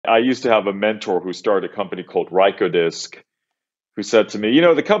I used to have a mentor who started a company called Rykodisc, who said to me, you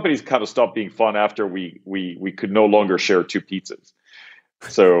know, the company's kind of stopped being fun after we could no longer share two pizzas.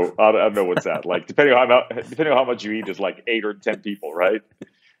 So I don't know what's that like. Depending on how much you eat, is like 8 or 10 people, right?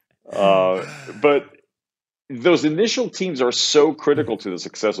 But those initial teams are so critical to the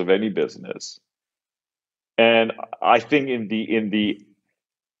success of any business. And I think in the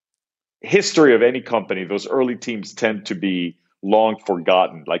history of any company, those early teams tend to be long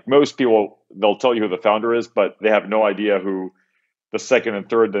forgotten. Like most people, they'll tell you who the founder is, but they have no idea who the second and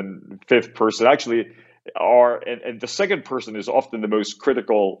third and fifth person actually are. And the second person is often the most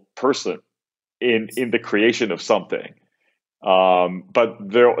critical person in the creation of something. But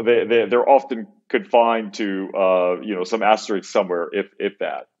they're often confined to some asterisk somewhere, if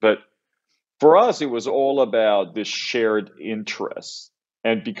that. But for us, it was all about this shared interest,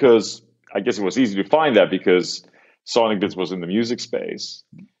 and because I guess it was easy to find that because Sonic Bits was in the music space,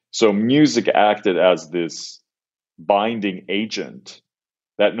 so music acted as this binding agent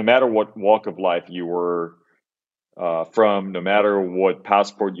that no matter what walk of life you were from, no matter what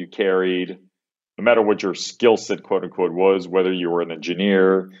passport you carried, no matter what your skill set, quote unquote, was, whether you were an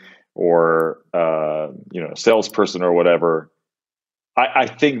engineer or a salesperson or whatever, I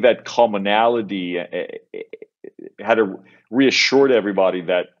think that commonality had reassured everybody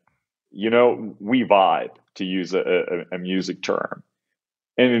that, we vibe, to use a music term.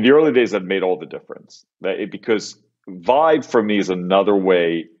 And in the early days, that made all the difference. Because vibe for me is another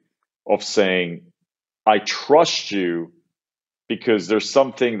way of saying, I trust you because there's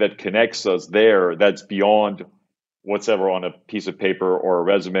something that connects us there that's beyond what's ever on a piece of paper or a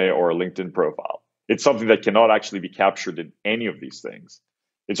resume or a LinkedIn profile. It's something that cannot actually be captured in any of these things.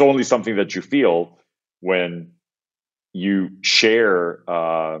 It's only something that you feel when you share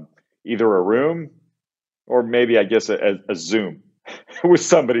either a room or maybe, I guess, a Zoom with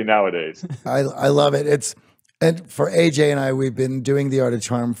somebody nowadays. I love it. And for AJ and I, we've been doing the Art of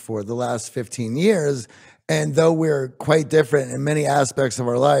Charm for the last 15 years. And though we're quite different in many aspects of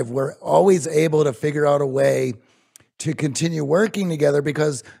our life, we're always able to figure out a way to continue working together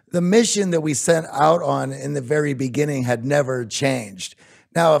because the mission that we set out on in the very beginning had never changed.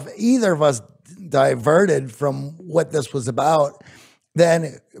 Now, if either of us diverted from what this was about,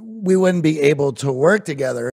 then we wouldn't be able to work together.